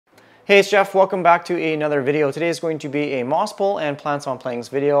Hey, it's Jeff. Welcome back to another video. Today is going to be a moss pole and plants on planes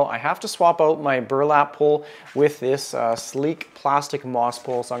video. I have to swap out my burlap pole with this sleek plastic moss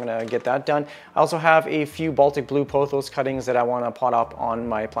pole, so I'm going to get that done. I also have a few Baltic blue pothos cuttings that I want to pot up on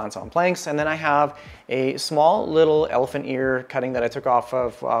my plants on planks, and then I have a small little elephant ear cutting that I took off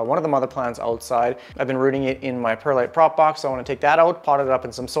of one of the mother plants outside. I've been rooting it in my perlite prop box, so I want to take that out, pot it up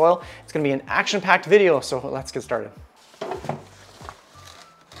in some soil. It's going to be an action-packed video, so let's get started.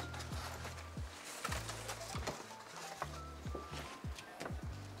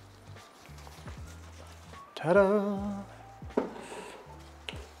 Ta-da!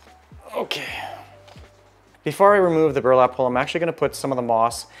 Okay. Before I remove the burlap pole, I'm actually going to put some of the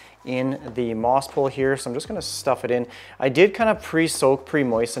moss in the moss pole here, so I'm just going to stuff it in. I did kind of pre-soak,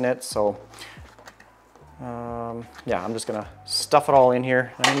 pre-moisten it, so yeah, I'm just going to stuff it all in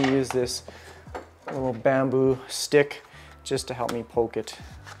here. I'm going to use this little bamboo stick just to help me poke it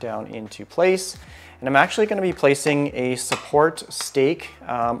down into place. And I'm actually going to be placing a support stake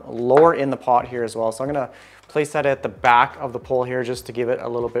lower in the pot here as well. So I'm going to place that at the back of the pole here just to give it a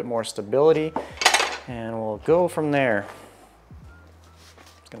little bit more stability. And we'll go from there.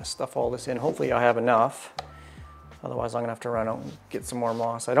 Just going to stuff all this in. Hopefully I have enough. Otherwise I'm going to have to run out and get some more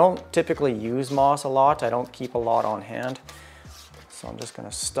moss. I don't typically use moss a lot. I don't keep a lot on hand. So I'm just going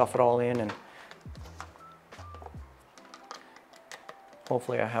to stuff it all in and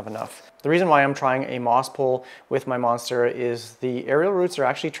hopefully I have enough. The reason why I'm trying a moss pole with my monstera is the aerial roots are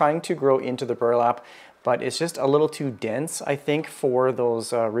actually trying to grow into the burlap, but it's just a little too dense, I think, for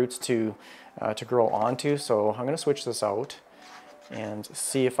those roots to grow onto. So I'm going to switch this out and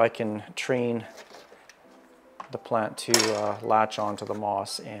see if I can train the plant to latch onto the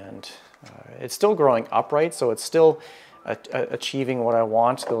moss. And it's still growing upright, so it's still achieving what I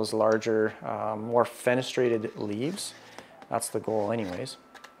want, those larger, more fenestrated leaves. That's the goal anyways.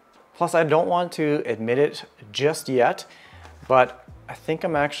 Plus, I don't want to admit it just yet, but I think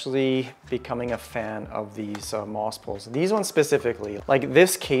I'm actually becoming a fan of these moss poles. These ones specifically, like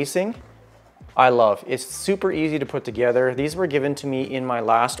this casing, I love. It's super easy to put together. These were given to me in my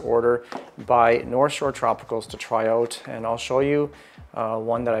last order by North Shore Tropicals to try out, and I'll show you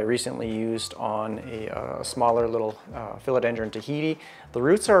one that I recently used on a smaller little philodendron Tahiti. The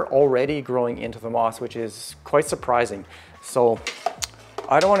roots are already growing into the moss, which is quite surprising. So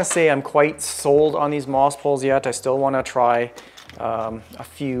I don't want to say I'm quite sold on these moss poles yet. I still want to try a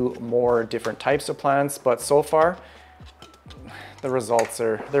few more different types of plants, but so far the results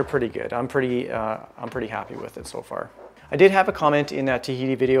they're pretty good. I'm pretty happy with it so far. I did have a comment in that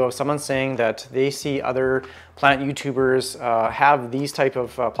Tahiti video of someone saying that they see other plant YouTubers have these type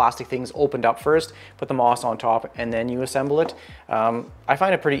of plastic things opened up first, put the moss on top, and then you assemble it. I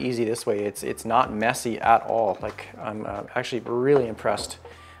find it pretty easy this way. It's not messy at all. Like, I'm actually really impressed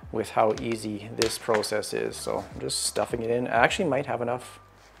with how easy this process is. So I'm just stuffing it in. I actually might have enough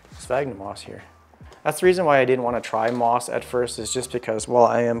sphagnum moss here. That's the reason why I didn't want to try moss at first, is just because, well,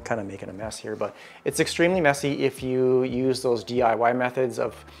 I am kind of making a mess here, but it's extremely messy if you use those DIY methods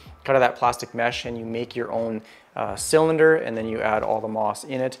of cut of that plastic mesh and you make your own cylinder and then you add all the moss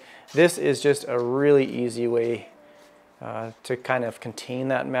in it. This is just a really easy way to kind of contain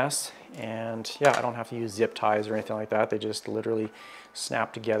that mess. And yeah, I don't have to use zip ties or anything like that. They just literally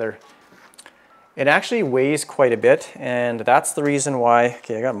snap together. It actually weighs quite a bit, and that's the reason why,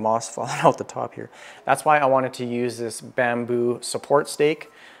 okay, I got moss falling out the top here. That's why I wanted to use this bamboo support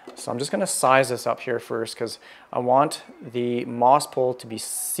stake. So I'm just going to size this up here first, because I want the moss pole to be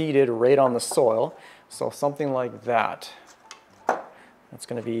seated right on the soil. So something like that. That's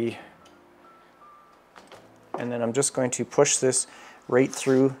going to be, and then I'm just going to push this right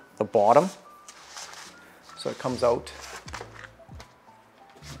through the bottom so it comes out.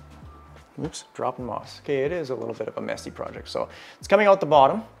 Oops, dropping moss. Okay, it is a little bit of a messy project. So it's coming out the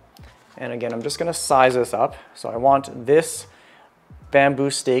bottom. And again, I'm just going to size this up. So I want this bamboo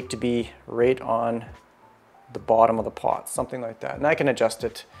stake to be right on the bottom of the pot, something like that. And I can adjust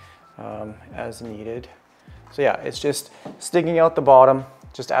it as needed. So yeah, it's just sticking out the bottom,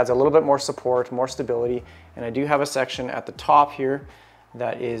 just adds a little bit more support, more stability. And I do have a section at the top here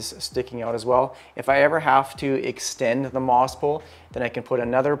that is sticking out as well. If I ever have to extend the moss pole, then I can put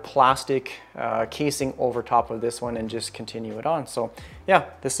another plastic casing over top of this one and just continue it on. So yeah,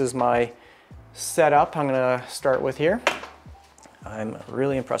 this is my setup I'm gonna start with here. I'm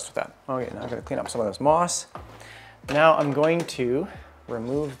really impressed with that. Okay, now I'm gonna clean up some of this moss. Now I'm going to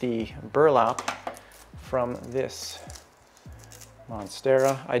remove the burlap from this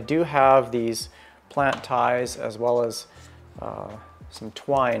monstera. I do have these plant ties as well as some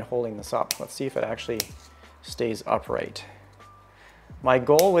twine holding this up. Let's see if it actually stays upright. My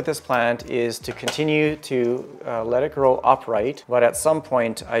goal with this plant is to continue to let it grow upright, but at some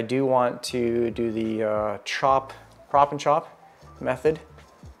point I do want to do the prop and chop method.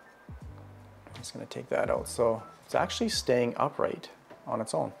 I'm just going to take that out. So it's actually staying upright on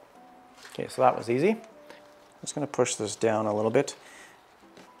its own. Okay, so that was easy. I'm just going to push this down a little bit.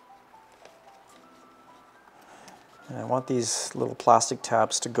 And I want these little plastic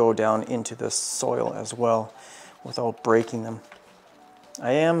tabs to go down into the soil as well without breaking them.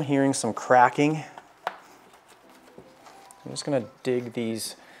 I am hearing some cracking. I'm just going to dig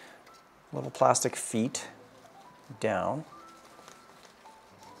these little plastic feet down.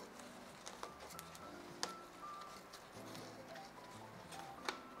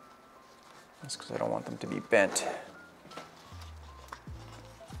 Just because I don't want them to be bent.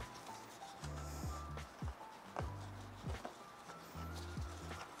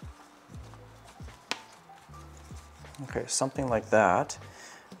 Okay, something like that.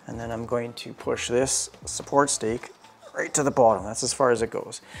 And then I'm going to push this support stake right to the bottom. That's as far as it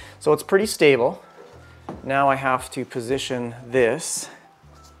goes. So it's pretty stable. Now I have to position this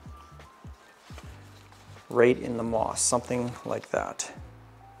right in the moss, something like that.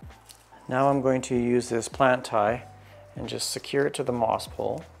 Now I'm going to use this plant tie and just secure it to the moss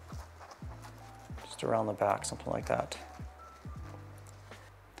pole, just around the back, something like that.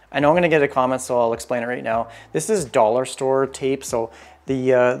 I know I'm going to get a comment, so I'll explain it right now. This is dollar store tape, so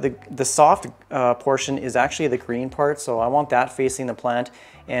the soft portion is actually the green part, so I want that facing the plant,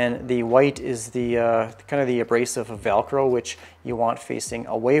 and the white is the kind of the abrasive of Velcro, which you want facing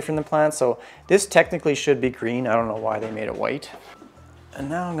away from the plant. So this technically should be green. I don't know why they made it white. And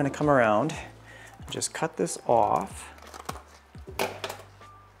now I'm going to come around and just cut this off,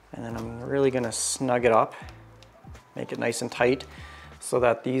 and then I'm really going to snug it up, make it nice and tight, so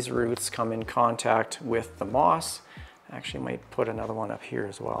that these roots come in contact with the moss. I actually might put another one up here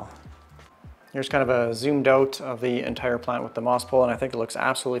as well. Here's kind of a zoomed out of the entire plant with the moss pole, and I think it looks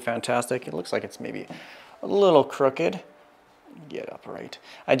absolutely fantastic. It looks like it's maybe a little crooked. Get upright.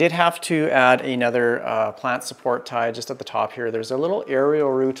 I did have to add another plant support tie just at the top here. There's a little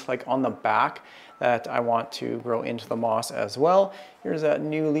aerial root like on the back that I want to grow into the moss as well. Here's that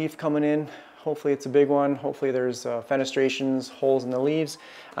new leaf coming in. Hopefully it's a big one. Hopefully there's fenestrations, holes in the leaves.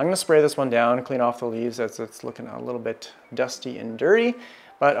 I'm going to spray this one down, clean off the leaves as it's looking a little bit dusty and dirty.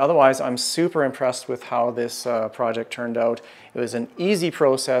 But otherwise, I'm super impressed with how this project turned out. It was an easy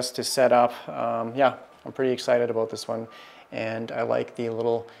process to set up. Yeah, I'm pretty excited about this one. And I like the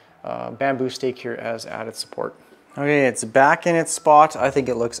little bamboo stake here as added support. Okay, it's back in its spot. I think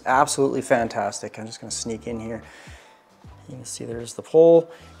it looks absolutely fantastic. I'm just going to sneak in here. You can see there's the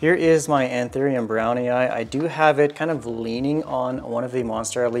pole. Here is my Anthurium brownie. I do have it kind of leaning on one of the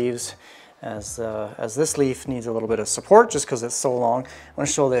monstera leaves as this leaf needs a little bit of support just because it's so long. I want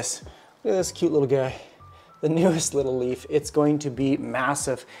to show this. Look at this cute little guy. The newest little leaf. It's going to be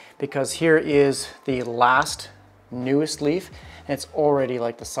massive because here is the last newest leaf, and it's already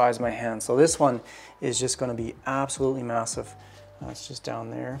like the size of my hand. So this one is just going to be absolutely massive. It's just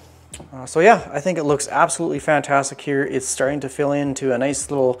down there. So yeah, I think it looks absolutely fantastic here. It's starting to fill into a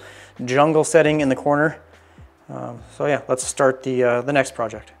nice little jungle setting in the corner. So yeah, let's start the next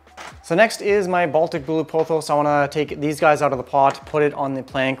project. So next is my Baltic Blue Pothos. I want to take these guys out of the pot, put it on the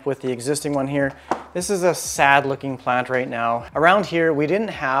plank with the existing one here. This is a sad looking plant right now. Around here, we didn't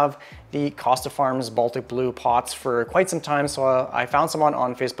have the Costa Farms Baltic Blue pots for quite some time, so I found someone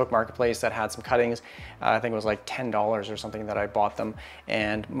on Facebook Marketplace that had some cuttings. I think it was like $10 or something that I bought them,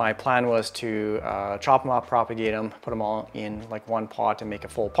 and my plan was to chop them up, propagate them, put them all in like one pot and make a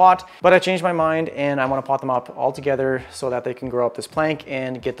full pot. But I changed my mind and I want to pot them up all together so that they can grow up this plank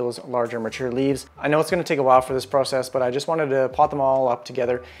and get those larger mature leaves. I know it's going to take a while for this process, but I just wanted to pot them all up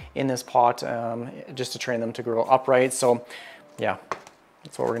together in this pot just to train them to grow upright. So yeah,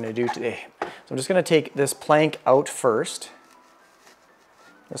 that's what we're going to do today. So I'm just going to take this plank out first.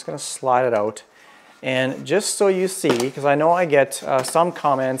 I'm just going to slide it out. And just so you see, because I know I get some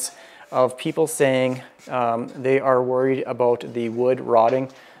comments of people saying they are worried about the wood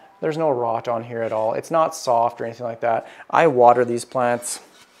rotting. There's no rot on here at all. It's not soft or anything like that. I water these plants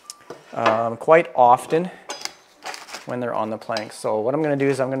quite often when they're on the plank. So what I'm going to do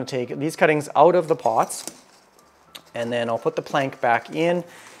is I'm going to take these cuttings out of the pots, and then I'll put the plank back in,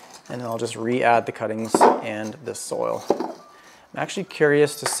 and then I'll just re-add the cuttings and the soil. I'm actually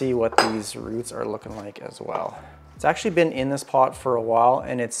curious to see what these roots are looking like as well. It's actually been in this pot for a while,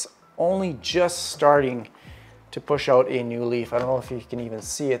 and it's only just starting to push out a new leaf. I don't know if you can even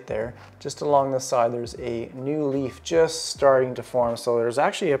see it there. Just along the side, there's a new leaf just starting to form. So there's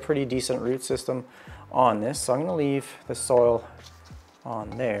actually a pretty decent root system on this. So I'm gonna leave the soil on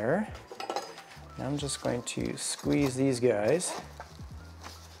there. And I'm just going to squeeze these guys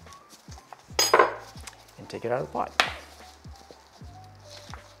and take it out of the pot.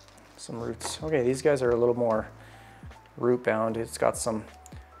 Some roots. Okay, these guys are a little more root bound. It's got some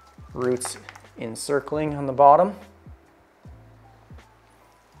roots encircling on the bottom.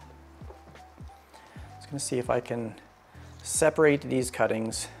 Just gonna see if I can separate these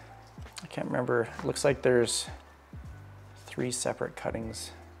cuttings. I can't remember, it looks like there's 3 separate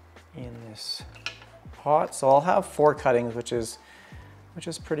cuttings in this pot. So I'll have 4 cuttings, which is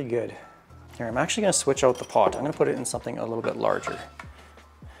pretty good. Here, I'm actually gonna switch out the pot. I'm gonna put it in something a little bit larger.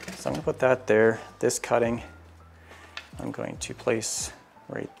 So I'm gonna put that there. This cutting, I'm going to place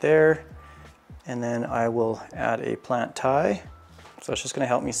right there. And then I will add a plant tie. So it's just gonna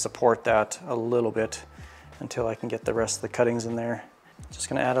help me support that a little bit until I can get the rest of the cuttings in there. Just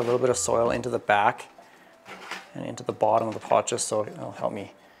gonna add a little bit of soil into the back and into the bottom of the pot, just so it'll help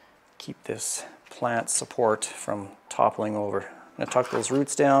me keep this plant support from toppling over. I'm gonna tuck those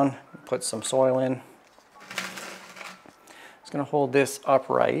roots down, put some soil in. Just gonna hold this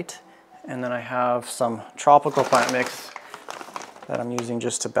upright, and then I have some tropical plant mix that I'm using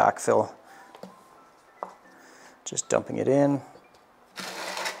just to backfill. Just dumping it in.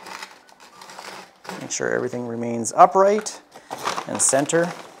 Make sure everything remains upright and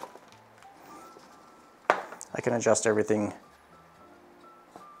center. I can adjust everything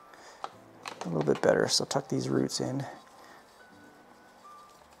a little bit better, so tuck these roots in.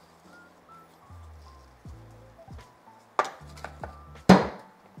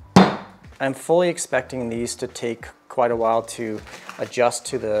 I'm fully expecting these to take quite a while to adjust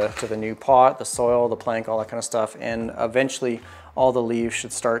to the new pot, the soil, the plank, all that kind of stuff, and eventually all the leaves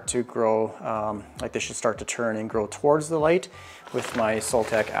should start to grow, like they should start to turn and grow towards the light with my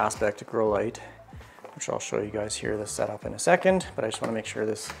Soltech Aspect grow light, which I'll show you guys here the setup in a second, but I just want to make sure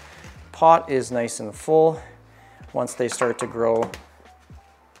this pot is nice and full. Once they start to grow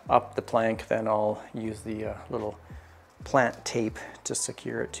up the plank, then I'll use the little plant tape to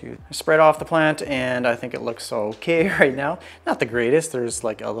secure it to. I spread off the plant and I think it looks okay right now. Not the greatest, there's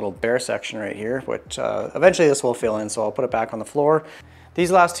like a little bare section right here, but eventually this will fill in, so I'll put it back on the floor.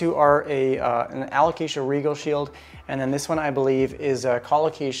 These last 2 are an Alocasia regal shield, and then this one I believe is a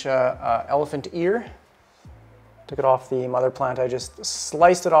Colocasia elephant ear. Took it off the mother plant, I just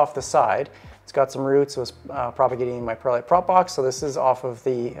sliced it off the side. It's got some roots, so it's propagating in my perlite prop box, so this is off of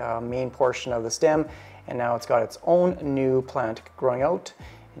the main portion of the stem. And now it's got its own new plant growing out.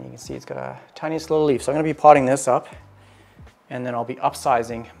 And you can see it's got a tiniest little leaf. So I'm gonna be potting this up, and then I'll be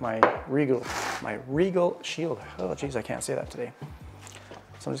upsizing my regal shield. Oh geez, I can't say that today.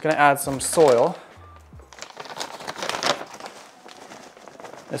 So I'm just gonna add some soil.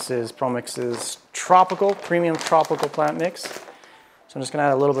 This is Promix's premium tropical plant mix. So I'm just gonna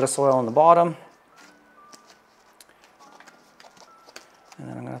add a little bit of soil on the bottom. And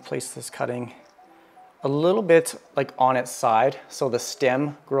then I'm gonna place this cutting a little bit like on its side, so the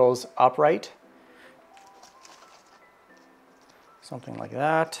stem grows upright. Something like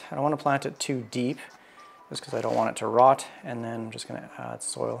that. I don't want to plant it too deep, just because I don't want it to rot. And then I'm just going to add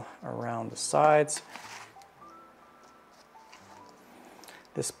soil around the sides.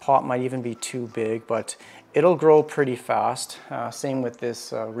 This pot might even be too big, but it'll grow pretty fast. Same with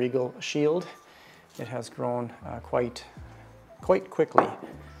this regal shield. It has grown quite quickly.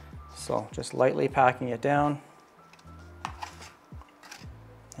 So just lightly packing it down,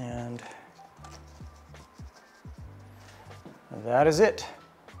 and that is it.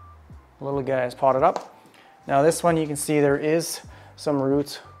 Little guy is potted up. Now this one, you can see there is some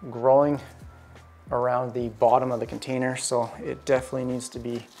roots growing around the bottom of the container, so it definitely needs to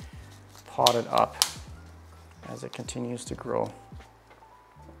be potted up as it continues to grow.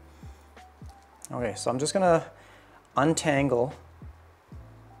 Okay, so I'm just gonna untangle.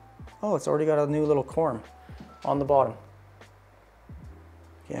 Oh, it's already got a new little corm on the bottom.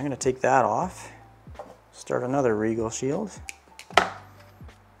 Okay, I'm gonna take that off. Start another regal shield.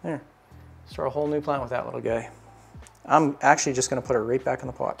 There, start a whole new plant with that little guy. I'm actually just gonna put it right back in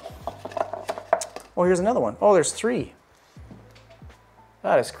the pot. Oh, here's another one. Oh, there's 3.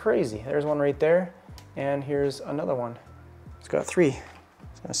 That is crazy. There's one right there, and here's another one. It's got 3.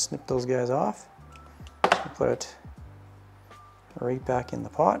 Just gonna snip those guys off. Put it right back in the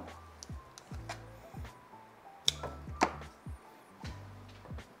pot.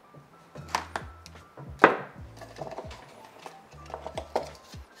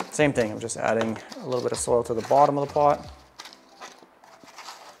 Same thing, I'm just adding a little bit of soil to the bottom of the pot.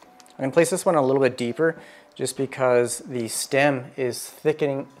 I'm gonna place this one a little bit deeper just because the stem is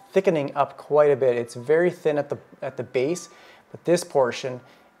thickening up quite a bit. It's very thin at the base, But this portion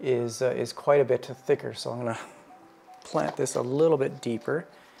is quite a bit thicker, so I'm gonna plant this a little bit deeper,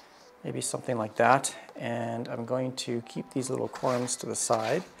 maybe something like that, and I'm going to keep these little corms to the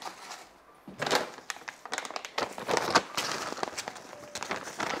side.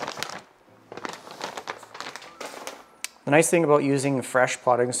 The nice thing about using fresh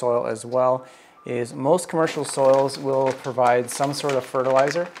potting soil as well is most commercial soils will provide some sort of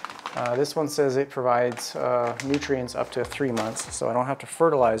fertilizer. This one says it provides nutrients up to 3 months, so I don't have to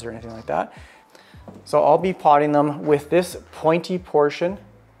fertilize or anything like that. So I'll be potting them with this pointy portion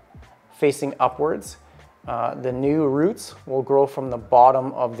facing upwards. The new roots will grow from the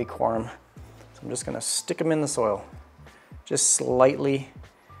bottom of the corm. So I'm just gonna stick them in the soil, just slightly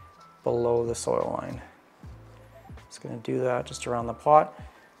below the soil line. Just gonna do that just around the pot.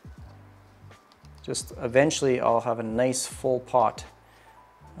 Just eventually I'll have a nice full pot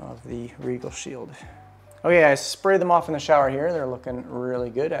of the Regal Shield. Okay, I sprayed them off in the shower here. They're looking really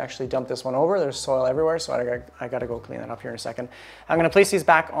good. I actually dumped this one over. There's soil everywhere, so I gotta go clean that up here in a second. I'm gonna place these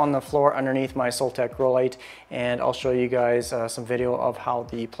back on the floor underneath my Soltech grow light, and I'll show you guys some video of how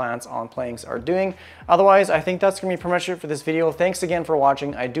the plants on planks are doing. Otherwise, I think that's gonna be pretty much it for this video. Thanks again for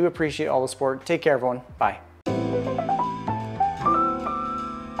watching. I do appreciate all the support. Take care, everyone. Bye.